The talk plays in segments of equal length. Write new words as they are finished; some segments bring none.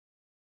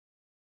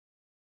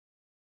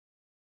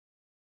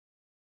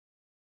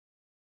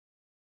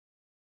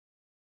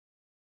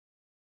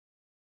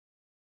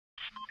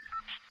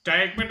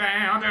Take me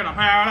down to the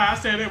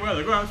paradise city where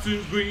the grass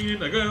is green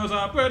and the girls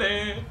are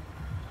pretty.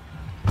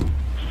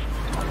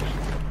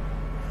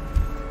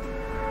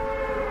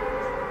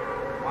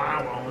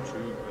 Why won't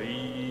you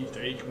please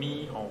take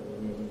me home?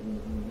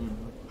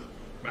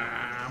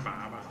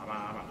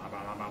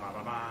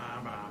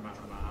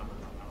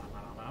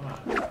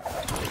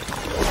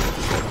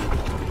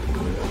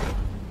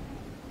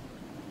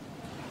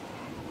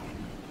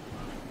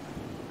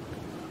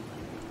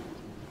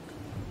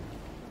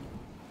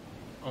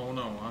 Oh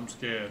no, I'm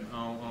scared.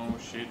 Oh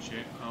shit,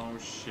 oh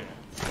shit.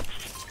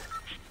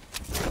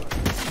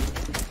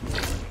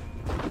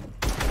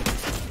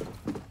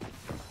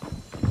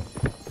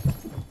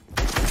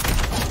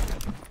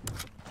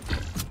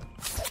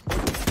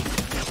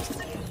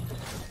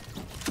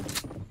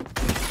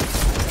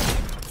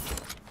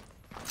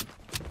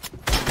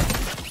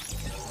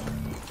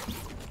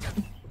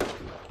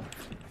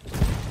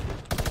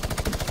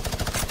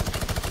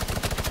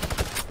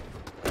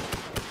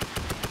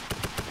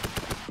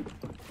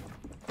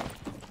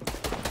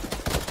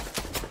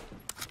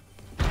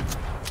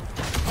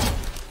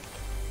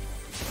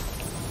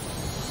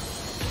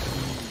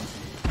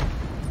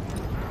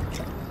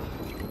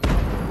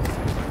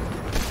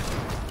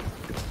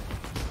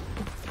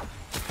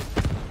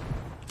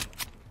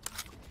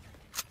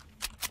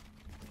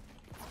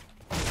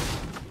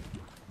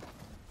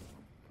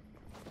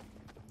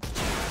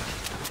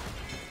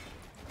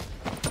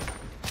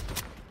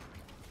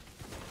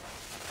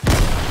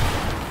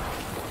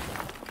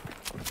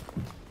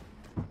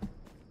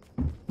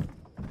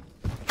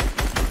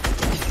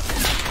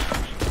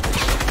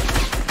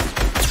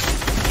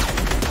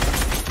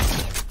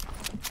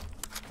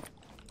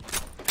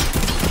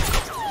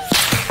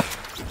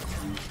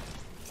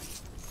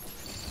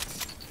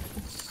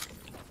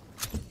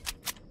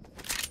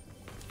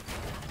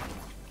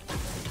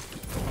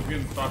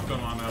 Getting fucked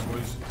on that,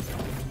 boys.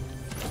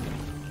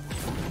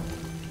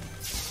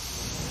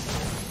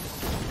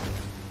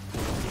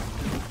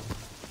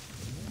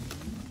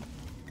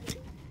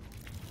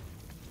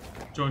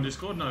 Join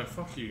Discord? No,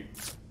 fuck you.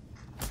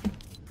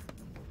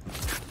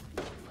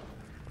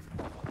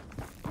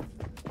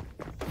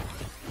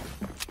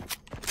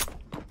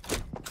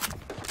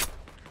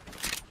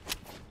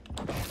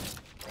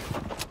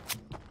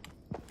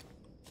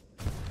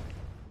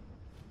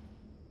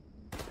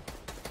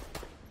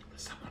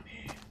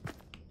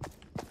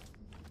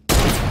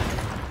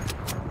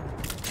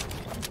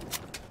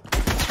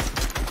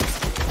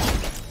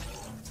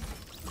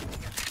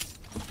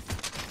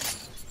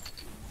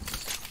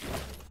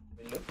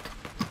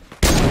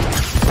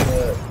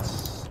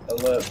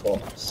 Alert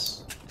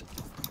box.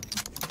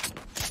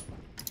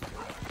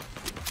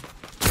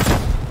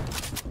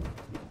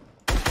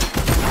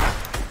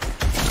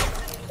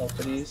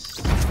 Properties.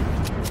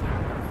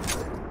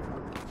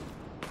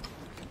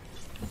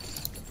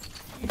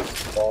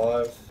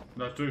 Five.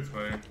 No, do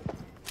three.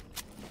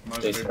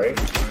 Most Do people three? do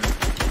three.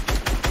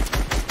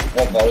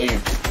 What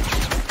volume?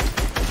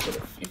 Sort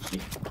of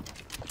 50.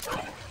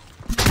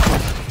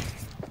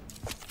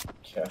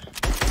 Okay.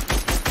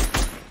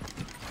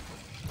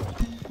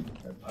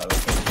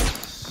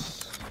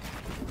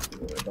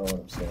 Know what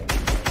I'm saying.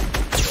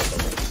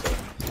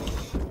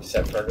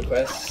 Set friend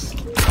requests.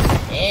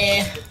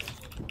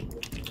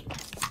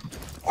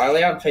 I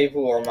only have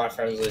people on my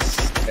friends list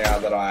now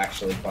that I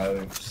actually play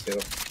with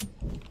still.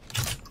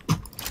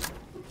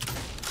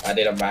 I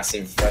did a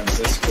massive friends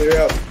list clear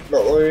out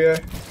not long ago.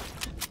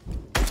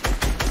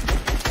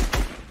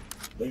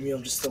 Maybe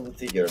I'm just double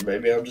thinking, or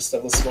maybe I'm just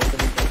double smoking.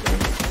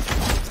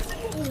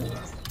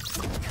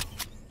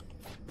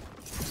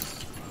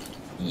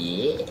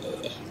 Yeah.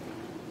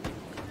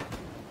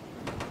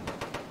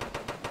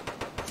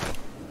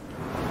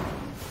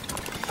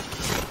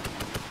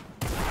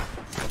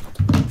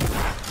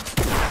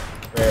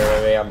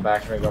 I'm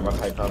back and I got my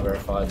PayPal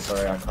verified.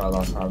 Sorry, I cried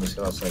last time because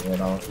I was thinking,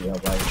 oh, yeah,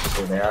 like,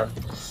 still down.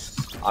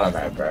 I don't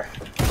know, bro.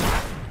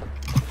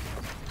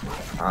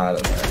 I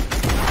don't know.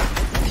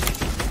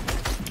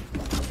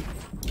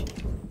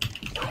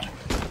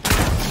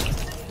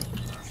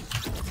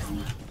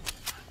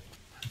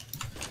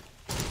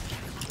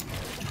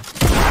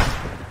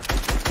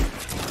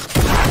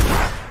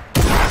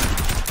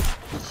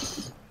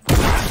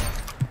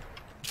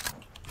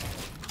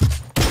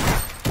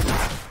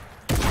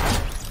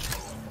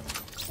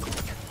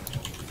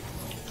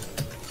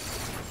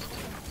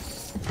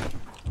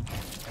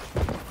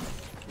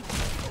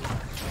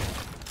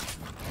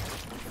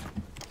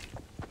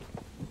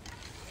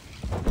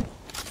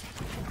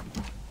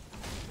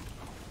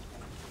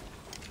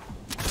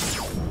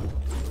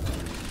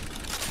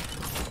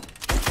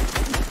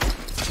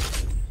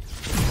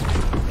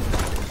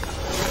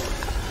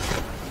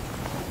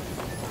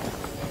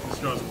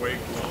 Guy's weak,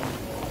 long.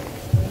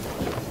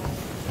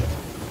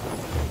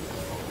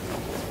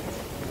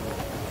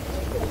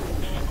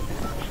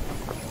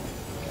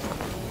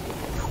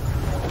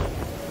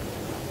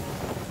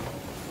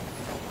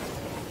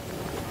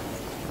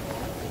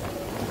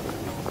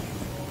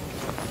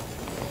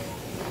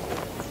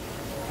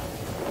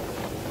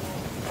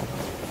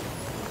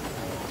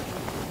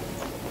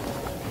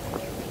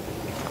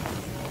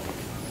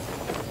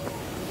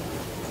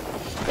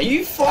 Are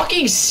you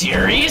fucking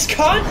serious,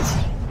 cunt?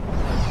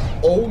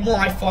 Oh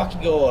my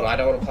fucking god, I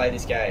don't want to play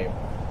this game.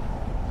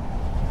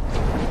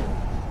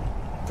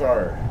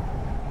 Bro.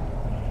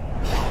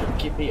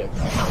 Give me a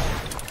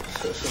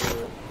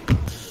cunt.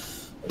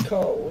 I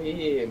can't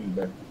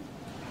win.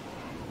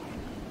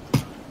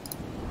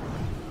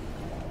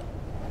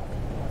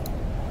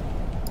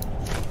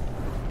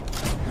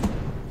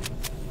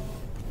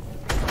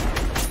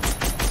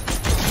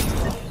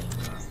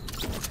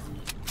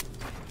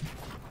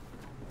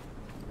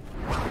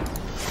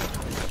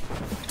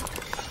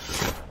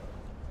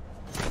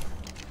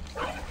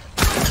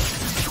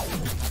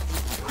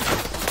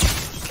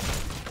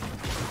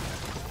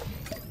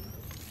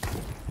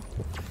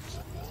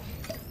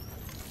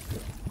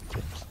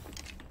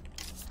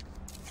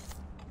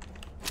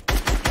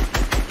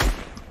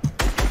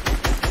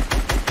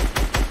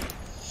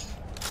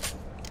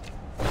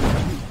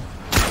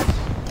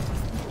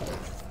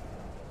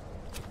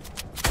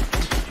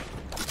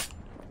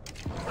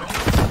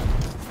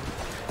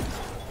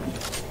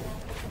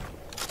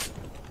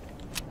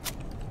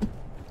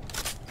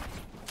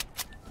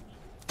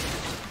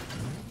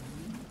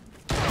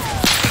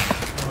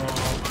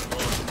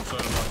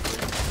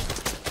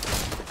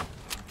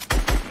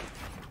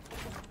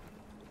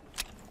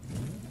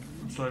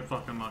 So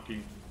fucking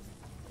lucky.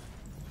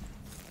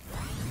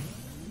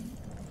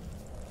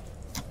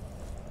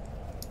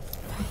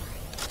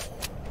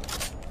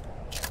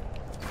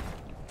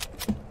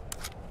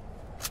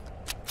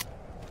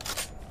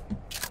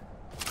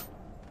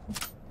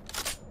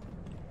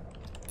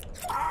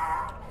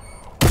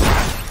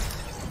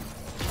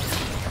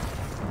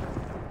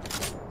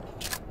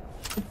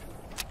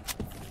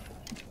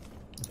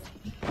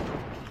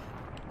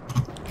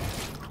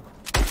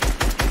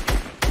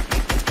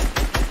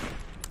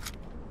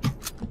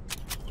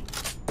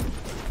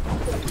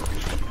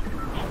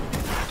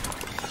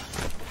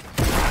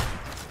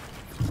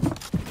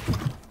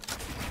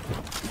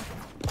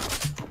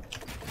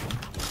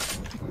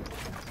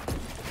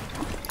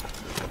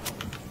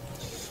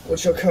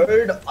 What's your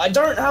code? I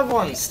don't have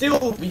one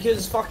still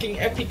because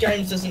fucking Epic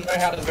Games doesn't know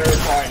how to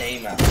verify an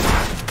email.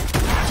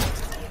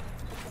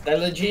 They're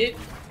legit.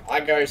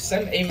 I go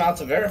send email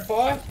to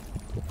verify.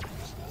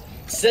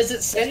 Says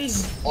it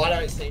sends. I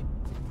don't see.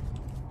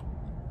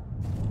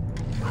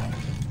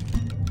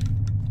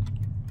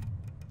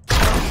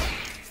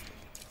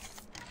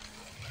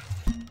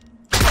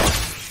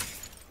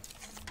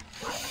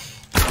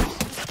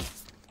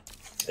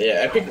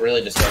 Yeah, Epic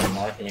really just doesn't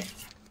like me.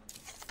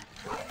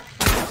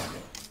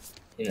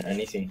 You know,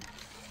 anything.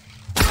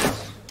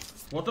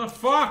 What the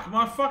fuck?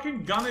 My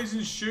fucking gun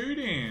isn't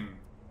shooting.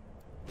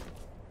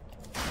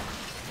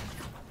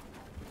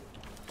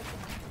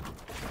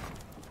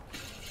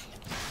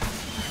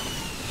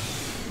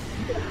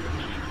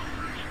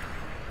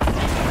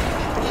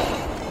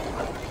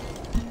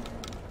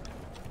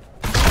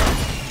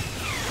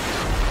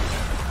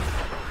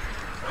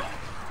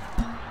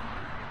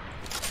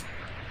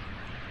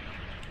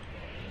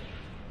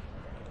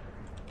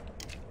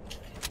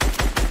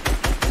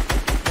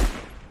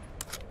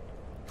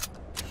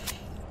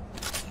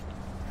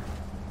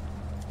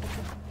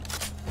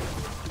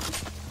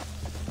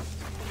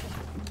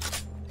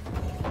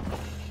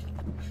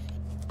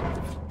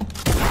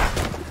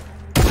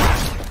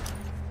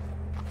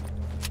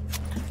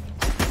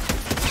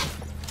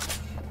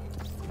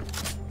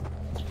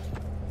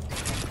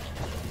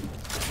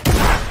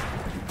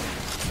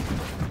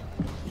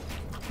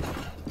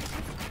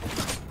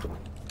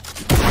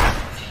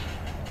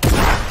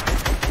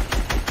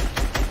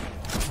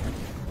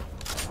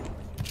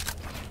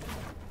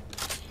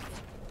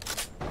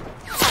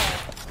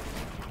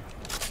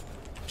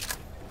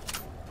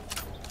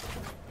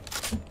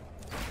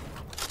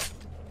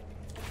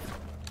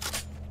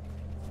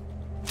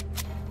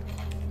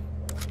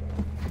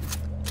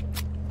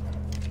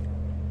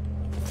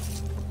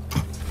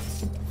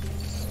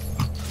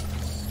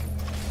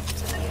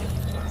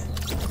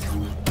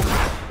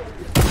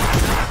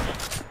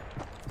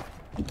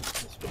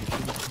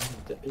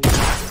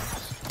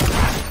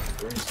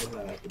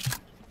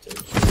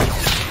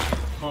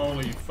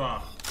 Holy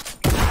fuck.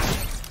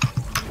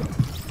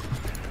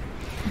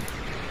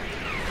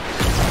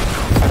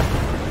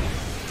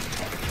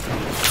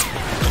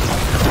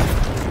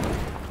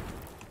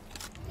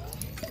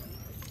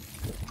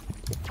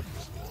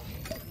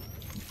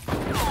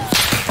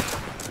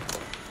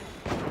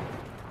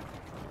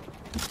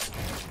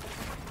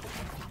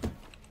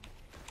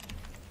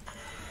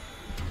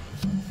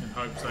 In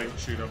hopes they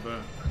shoot up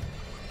there.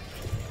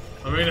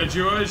 I mean, a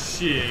duo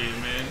shit,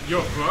 man.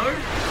 Yo, bro?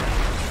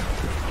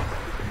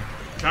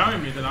 Carry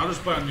me, then I'll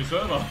just play on your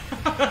server.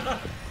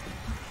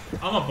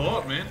 I'm a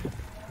bot, man.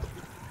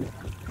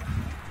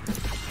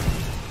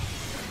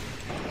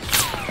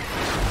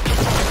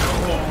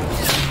 Oh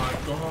my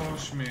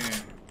gosh,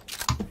 man.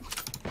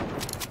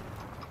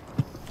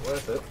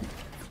 Worth it.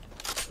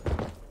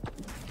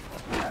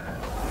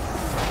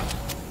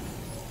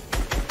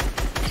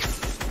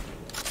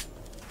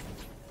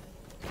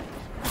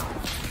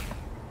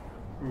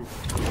 Oof.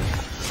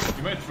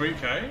 You made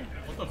 3K?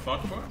 What the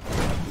fuck, bro?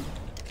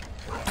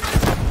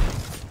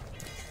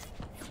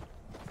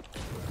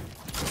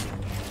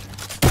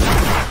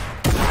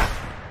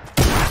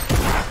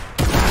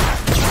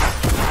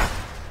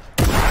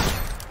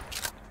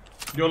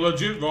 You're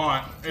legit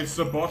right. It's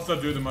the bots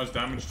that do the most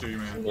damage to you,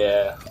 man.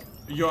 Yeah.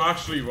 You're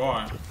actually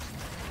right.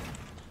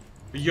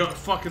 You're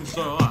fucking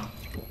so right.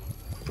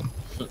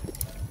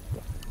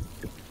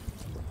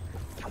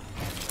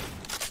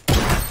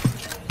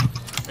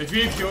 If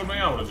you had killed me,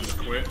 I would have just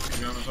quit. To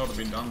be honest, I would have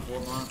been done for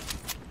it, mate.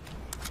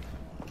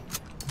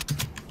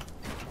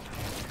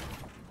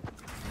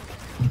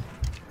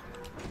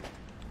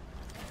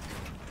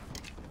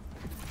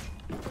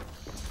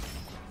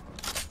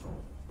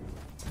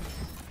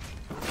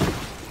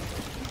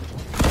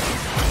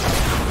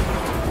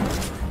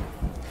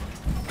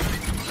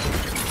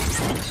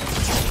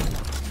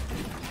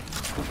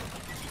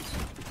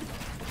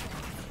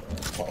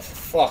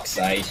 Fuck's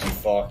sake, you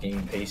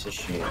fucking piece of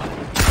shit.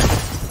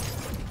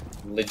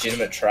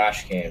 Legitimate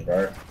trash can,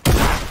 bro.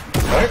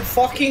 Don't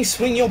fucking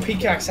swing your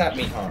pickaxe at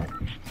me, huh?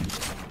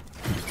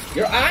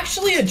 You're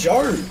actually a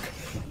joke.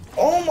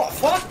 Oh my,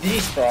 fuck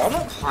this, bro. I'm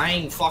not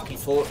playing fucking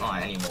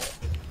Fortnite anymore.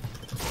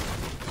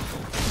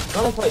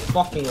 I don't play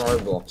fucking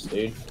Roblox,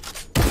 dude.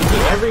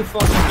 Every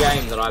fucking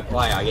game that I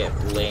play, I get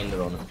landed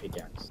on a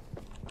pickaxe.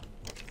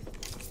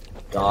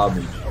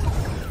 Garbage.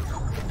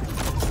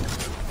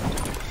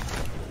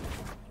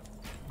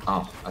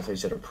 Oh, I thought you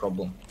said a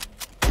problem.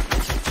 I'm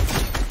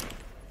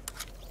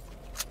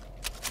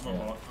a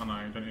bot. I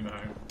know, you don't need to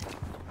hate.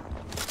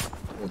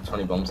 Well,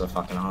 20 bombs are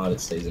fucking hard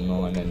at season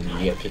 9 and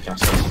you get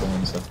pickaxe on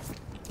spawn, so.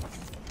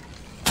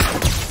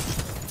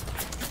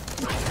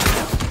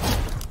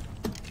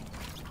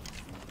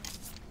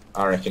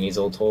 I reckon he's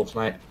all talk,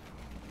 mate.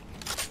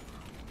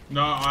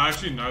 No, I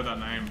actually know that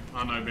name.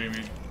 I know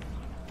Beamy.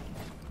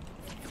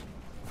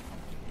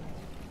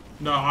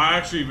 No, I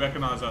actually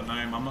recognize that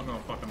name. I'm not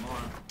gonna fucking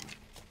lie.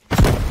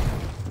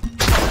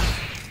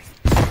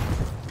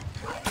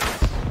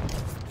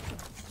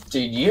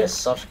 Dude, you get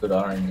such good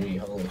RNG,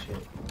 holy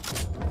shit.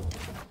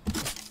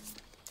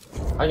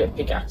 I get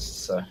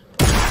pickaxed, so.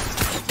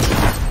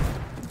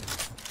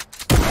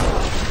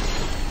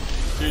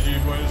 GG,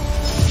 boys.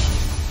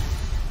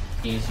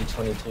 Easy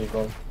 22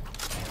 bomb.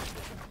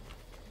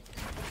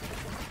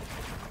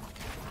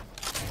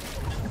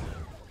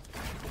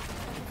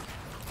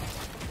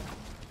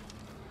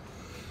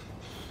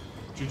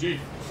 GG.